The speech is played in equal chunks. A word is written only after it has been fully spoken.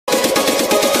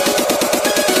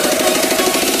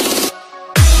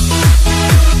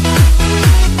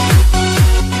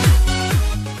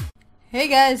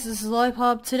guys, this is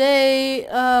Lollipop. Today,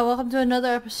 welcome to another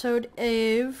episode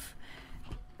of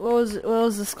what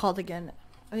was this called again?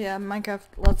 Oh yeah, Minecraft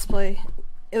Let's Play.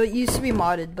 It used to be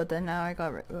modded, but then now I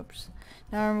got removed.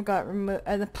 Now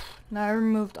I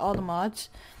removed all the mods.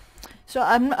 So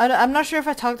I'm not sure if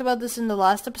I talked about this in the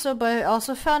last episode, but I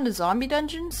also found a zombie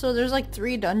dungeon. So there's like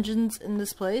 3 dungeons in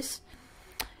this place,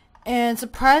 and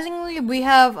surprisingly, we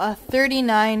have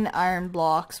 39 iron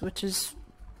blocks, which is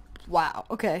wow.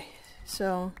 Okay,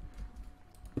 so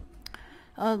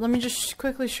let me just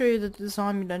quickly show you the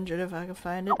zombie dungeon if I can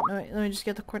find it. No, wait, let me just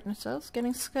get the coordinates out.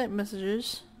 Getting Skype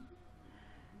messages.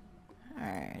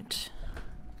 Alright.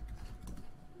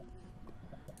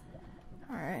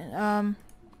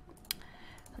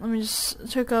 Let me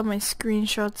just check out my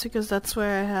screenshots because that's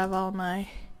where I have all my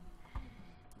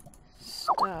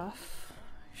stuff.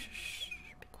 Shh,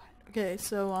 be quiet. Okay,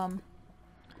 so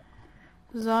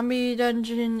zombie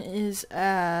dungeon is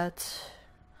at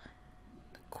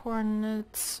the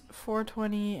coordinates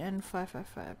 420 and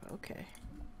 555. Okay.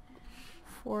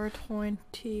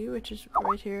 420, which is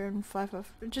right here, and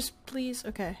 555. Just please,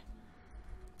 okay.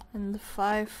 And the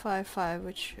 555,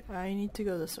 which I need to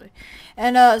go this way.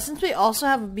 And since we also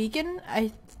have a beacon,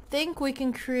 I think we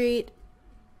can create,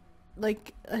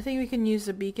 like, I think we can use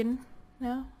the beacon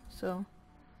now. So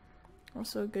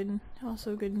also good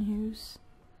news.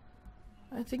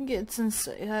 I think it's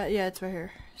inside. Yeah, it's right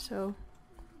here. So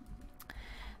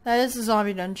that is the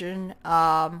zombie dungeon.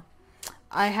 I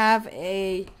have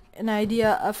an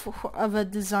idea of a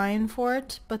design for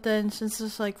it, but then since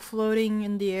it's like floating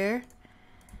in the air,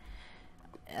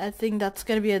 I think that's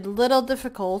gonna be a little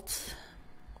difficult.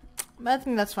 But I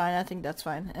think that's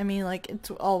fine. I mean, like,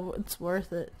 it's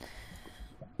worth it.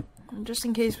 Just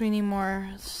in case we need more,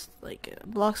 like,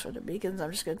 blocks for the beacons,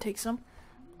 I'm just gonna take some.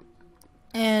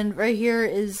 And right here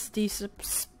is the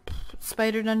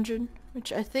spider dungeon,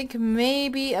 which I think may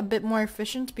be a bit more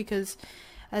efficient because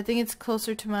I think it's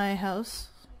closer to my house.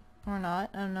 Or not,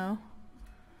 I don't know.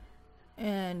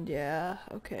 And yeah,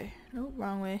 okay. Nope,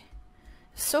 wrong way.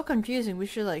 It's so confusing. We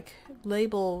should like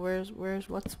label where's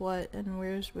what's what and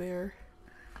where's where.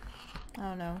 I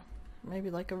don't know. Maybe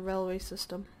like a railway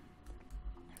system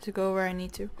to go where I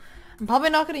need to. I'm probably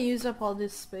not gonna use up all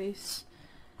this space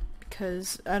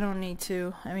because I don't need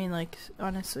to. I mean, like,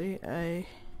 honestly,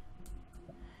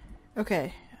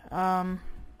 okay. I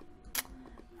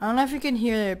don't know if you can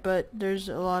hear it, but there's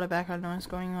a lot of background noise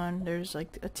going on. There's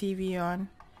like a TV on.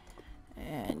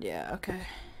 And yeah, okay.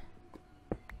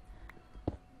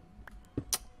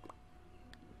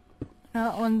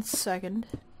 Not 1 second.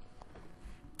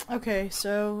 Okay,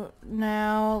 so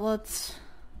now let's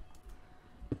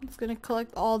gonna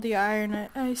collect all the iron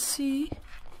I see.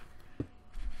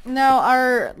 Now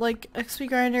our like XP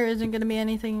grinder isn't gonna be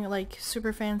anything like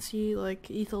super fancy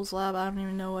like Ethel's lab. I don't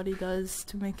even know what he does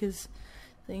to make his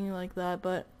thing like that,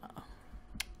 but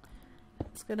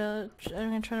I'm gonna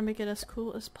try to make it as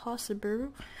cool as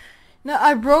possible. Now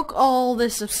I broke all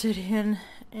this obsidian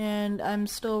and I'm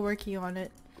still working on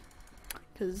it.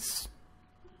 Cause,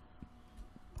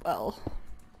 well,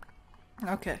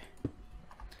 okay.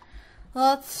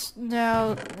 Let's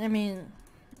now, I mean,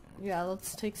 yeah,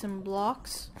 let's take some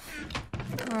blocks.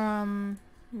 I'm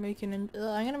gonna make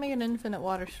an infinite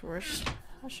water source.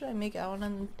 How should I make it?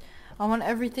 I want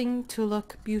everything to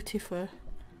look beautiful.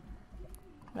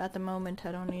 But at the moment,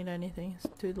 I don't need anything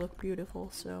to look beautiful,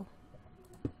 so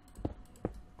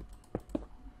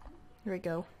here we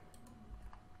go.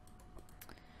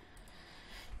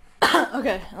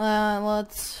 Okay,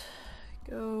 let's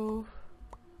go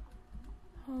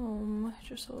home.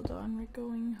 Just hold on, we're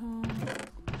going home.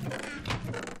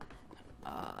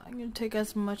 I'm gonna take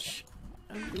as much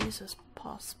of these as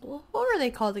possible. What were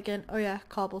they called again? Oh yeah,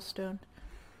 cobblestone.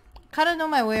 Kinda know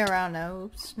my way around now.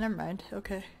 Oops, never mind.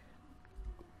 Okay.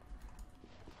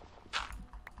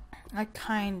 I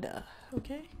kinda.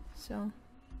 Okay, so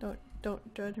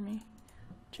don't judge me.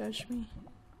 Judge me.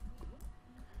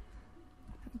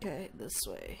 Okay, this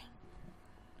way.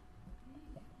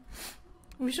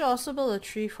 We should also build a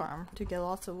tree farm to get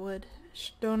lots of wood.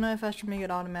 Don't know if I should make it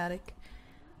automatic.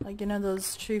 Like, you know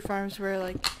those tree farms where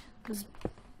like there's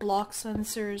block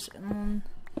sensors and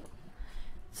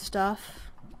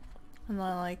stuff, and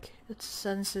then like it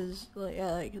senses, like,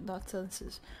 yeah, like not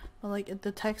senses, but like it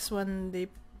detects when the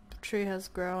tree has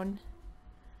grown,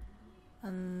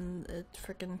 and it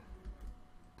freaking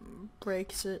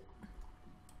breaks it.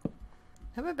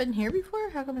 Have I been here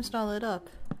before? How come it's not lit up?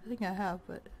 I think I have,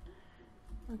 but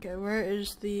okay, where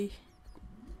is the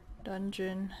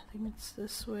dungeon? I think it's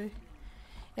this way.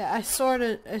 Yeah, I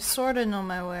sorta know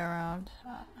my way around.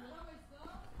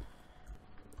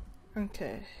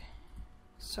 Okay.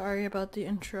 Sorry about the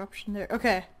interruption there.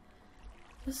 Okay.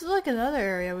 This is like another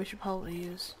area we should probably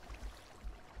use.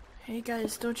 Hey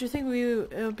guys, don't you think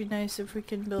it would be nice if we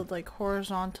can build like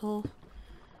horizontal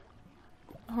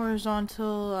I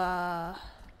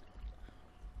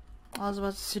was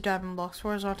about to say diamond blocks,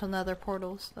 horizontal nether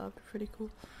portals. That would be pretty cool.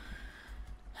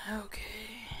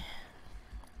 Okay.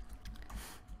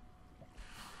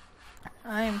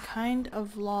 I am kind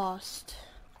of lost.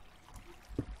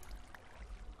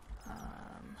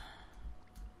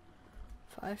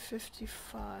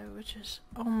 555, which is,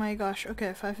 oh my gosh, okay,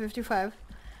 555.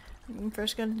 I'm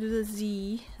first gonna do the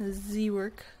Z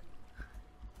work.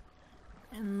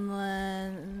 And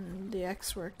then the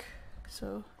X work.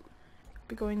 So,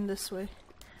 be going this way.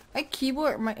 My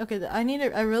keyboard, okay, I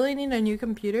really need a new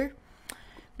computer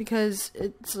because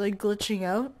it's like glitching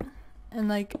out, and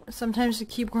like sometimes the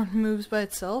keyboard moves by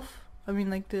itself. I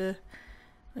mean, like the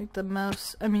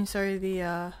mouse. I mean, sorry,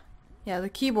 the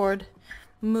keyboard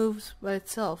moves by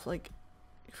itself. Like,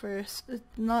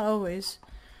 not always.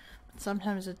 But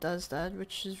sometimes it does that,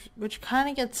 which kind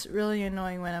of gets really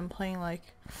annoying when I'm playing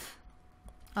like.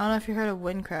 I don't know if you heard of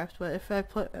Winecraft, but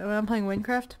when I'm playing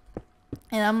Winecraft,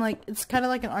 and I'm like, it's kind of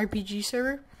like an RPG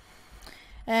server,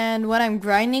 and when I'm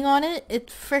grinding on it, it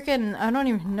frickin', I don't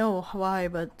even know why,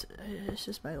 but it's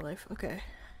just my life. Okay.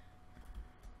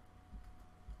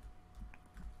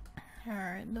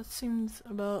 Alright, that seems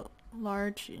about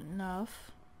large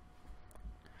enough.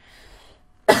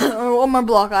 Or one more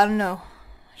block, I don't know.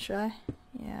 Should I?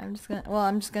 Yeah, I'm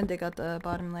just gonna dig out the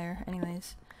bottom layer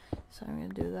anyways. So I'm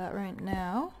gonna do that right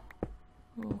now.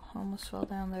 Oh, almost fell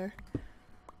down there.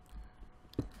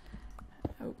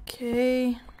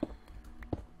 Okay.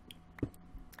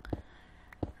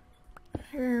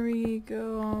 Here we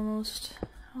go, almost.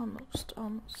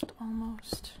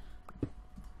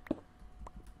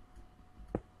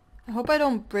 I hope I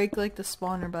don't break like the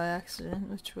spawner by accident,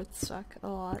 which would suck a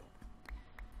lot.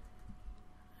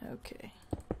 Okay.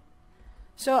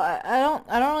 So I don't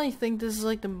really think this is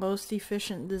like the most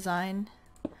efficient design,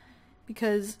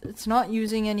 because it's not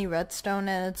using any redstone,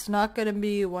 and it's not gonna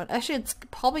be actually it's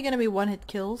probably gonna be one-hit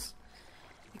kills,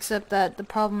 except that the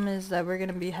problem is that we're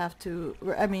gonna have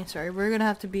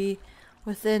to be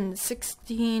within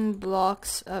 16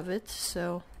 blocks of it,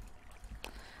 so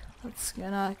that's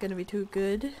not gonna be too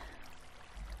good,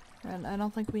 and I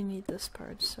don't think we need this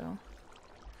part. So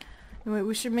anyway,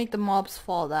 we should make the mobs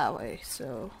fall that way.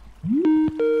 So.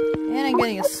 And I'm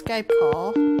getting a Skype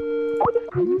call.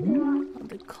 I'll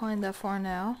decline that for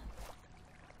now.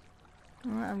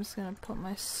 Alright, I'm just gonna put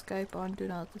my Skype on Do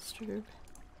Not Disturb.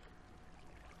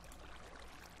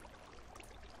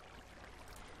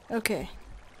 Okay.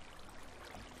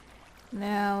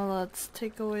 Now let's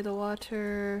take away the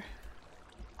water.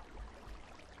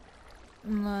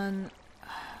 And then...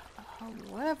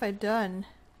 what have I done?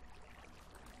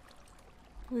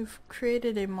 We've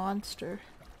created a monster.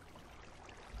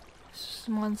 This is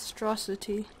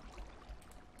monstrosity.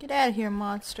 Get out of here,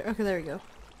 monster. Okay, there we go.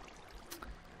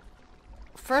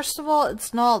 First of all,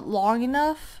 it's not long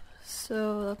enough,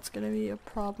 so that's gonna be a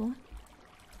problem.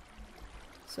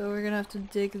 So we're gonna have to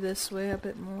dig this way a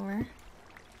bit more.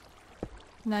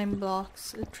 9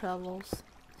 blocks it travels,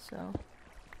 so.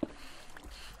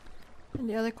 And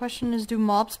the other question is, do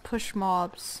mobs push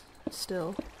mobs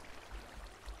still?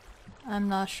 I'm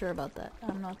not sure about that.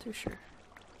 I'm not too sure.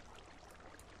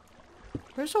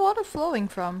 Where's the water flowing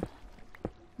from?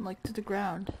 Like to the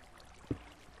ground.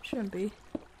 Shouldn't be.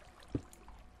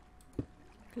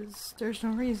 Because there's no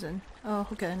reason. Oh,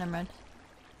 okay, never mind.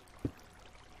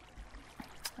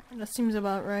 That seems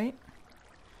about right.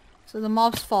 So the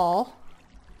mobs fall.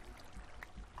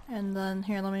 And then,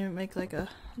 here, let me make like let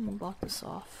me block this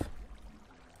off.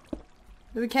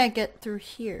 But we can't get through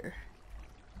here.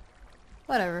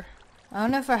 Whatever. I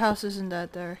don't know if our house is in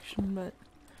that direction, but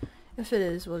if it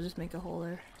is, we'll just make a hole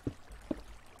there.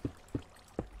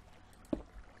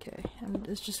 Okay, and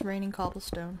it's just raining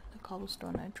cobblestone. The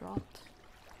cobblestone I dropped.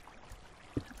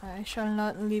 I shall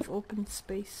not leave open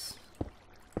space.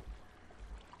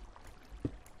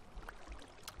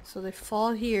 So they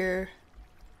fall here.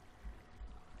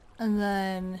 And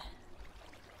then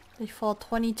they fall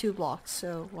 22 blocks.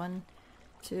 So 1,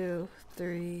 2,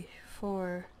 3,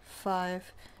 4,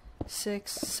 5,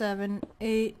 6, 7,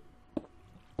 8.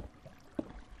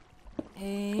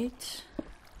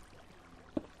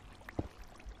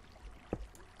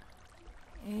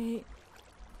 8,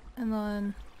 and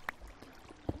then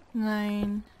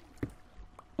 9,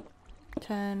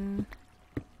 10,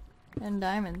 and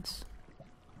diamonds.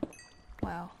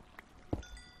 Wow.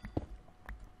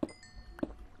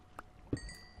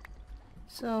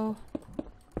 So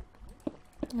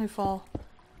they fall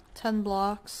 10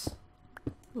 blocks.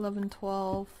 11,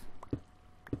 12.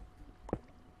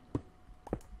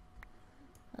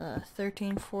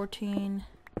 13, 14.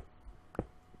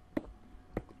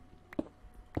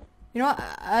 You know what?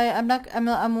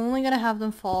 I'm only gonna have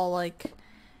them fall like,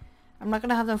 I'm not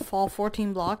gonna have them fall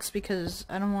 14 blocks because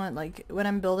I don't want, like, when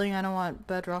I'm building, I don't want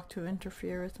bedrock to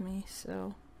interfere with me,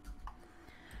 so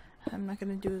I'm not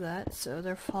gonna do that. So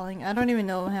they're falling. I don't even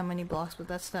know how many blocks, but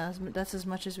that's as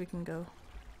much as we can go.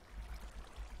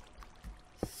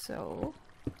 So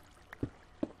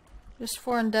just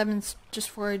for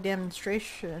a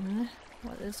demonstration,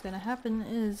 what is gonna happen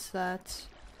is that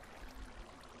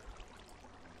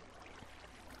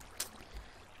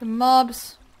the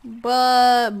mobs,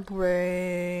 brains,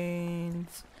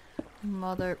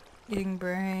 mother eating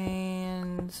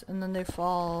brains, and then they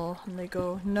fall and they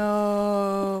go,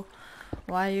 no,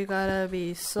 why you gotta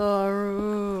be so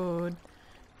rude?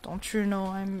 Don't you know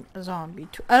I'm a zombie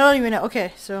too? I don't even know.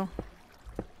 Okay, so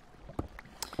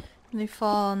they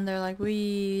fall and they're like,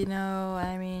 we know,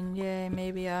 I mean, yay,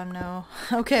 maybe I don't know.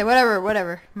 Okay,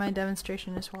 whatever. My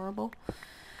demonstration is horrible.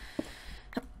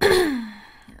 I'm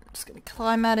just gonna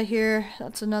climb out of here.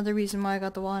 That's another reason why I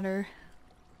got the water.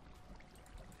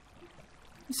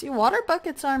 You see, water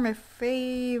buckets are my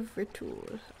favorite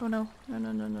tool. Oh no.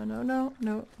 No.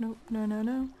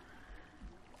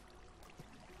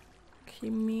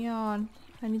 Keep me on.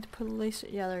 I need to put a laser.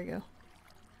 Yeah, there you go.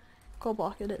 Coal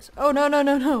block it is. Oh no.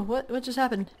 What just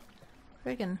happened?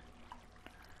 Friggin'.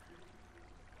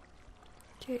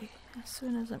 Okay, as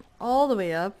soon as I'm all the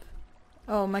way up.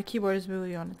 Oh, my keyboard is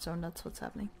moving on its own. That's what's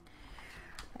happening.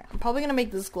 Right, I'm probably gonna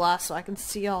make this glass so I can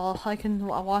see all. I can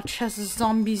watch as the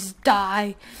zombies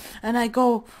die, and I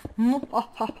go.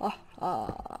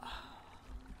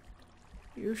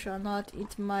 You shall not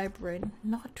eat my brain.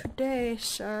 Not today,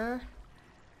 sir.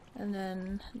 And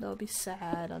then they'll be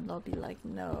sad and they'll be like,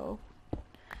 no.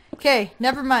 Okay,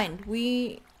 never mind.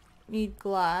 We need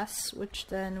glass, which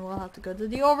then we'll have to go to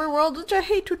the overworld, which I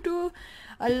hate to do.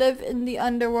 I live in the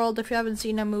underworld. If you haven't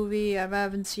seen a movie, I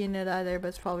haven't seen it either, but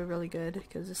it's probably really good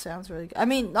because it sounds really good. I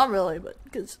mean, not really, but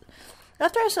because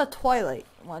after I saw Twilight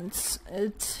once,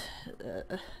 it's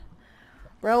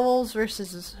werewolves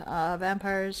versus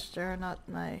vampires. They're not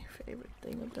my favorite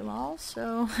thing of them all.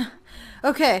 So,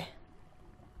 okay.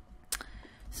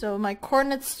 So my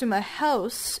coordinates to my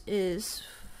house is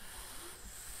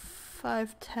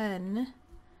 510.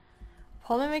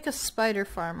 Probably make a spider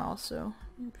farm also,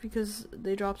 because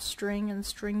they drop string, and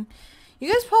string.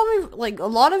 You guys probably, like, a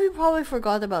lot of you probably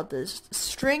forgot about this.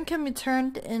 String can be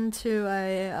turned into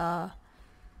a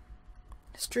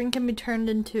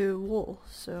wool.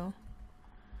 So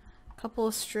a couple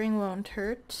of string won't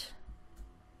hurt.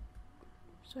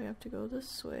 So you have to go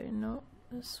this way. No,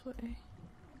 this way.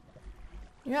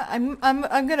 Yeah, I'm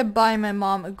gonna buy my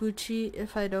mom a Gucci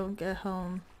if I don't get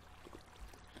home.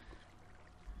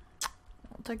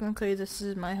 Well, technically this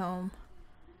is my home.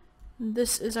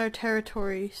 This is our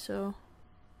territory, so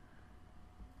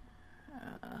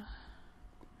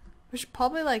we should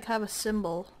probably like have a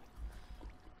symbol.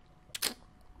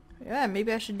 Yeah,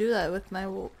 maybe I should do that with my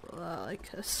wool,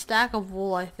 like a stack of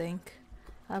wool. I think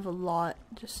I have a lot.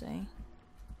 Just saying.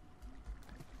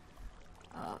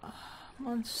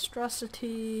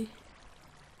 Monstrosity.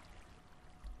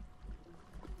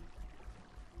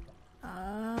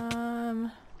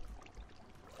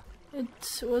 It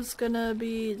was gonna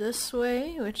be this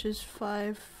way, which is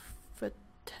 5'10",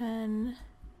 and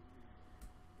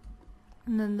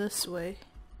then this way.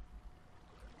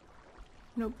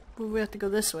 Nope, we have to go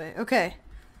this way. Okay.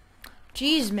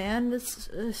 Jeez, man, this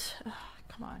is.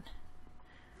 Come on.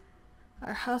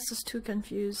 Our house is too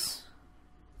confused.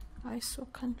 I so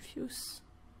confused.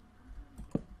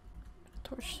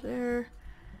 Torch there.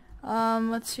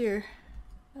 What's here?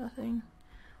 Nothing.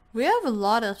 We have a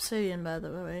lot of obsidian, by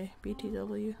the way.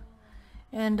 BTW.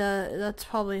 And that's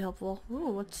probably helpful. Ooh,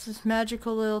 what's this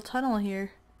magical little tunnel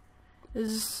here?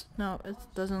 No, it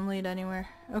doesn't lead anywhere.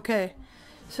 Okay.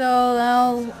 So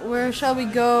now where shall we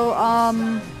go?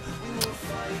 Oh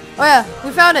yeah, we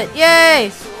found it!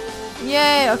 Yay!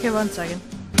 Yay! Okay, 1 second.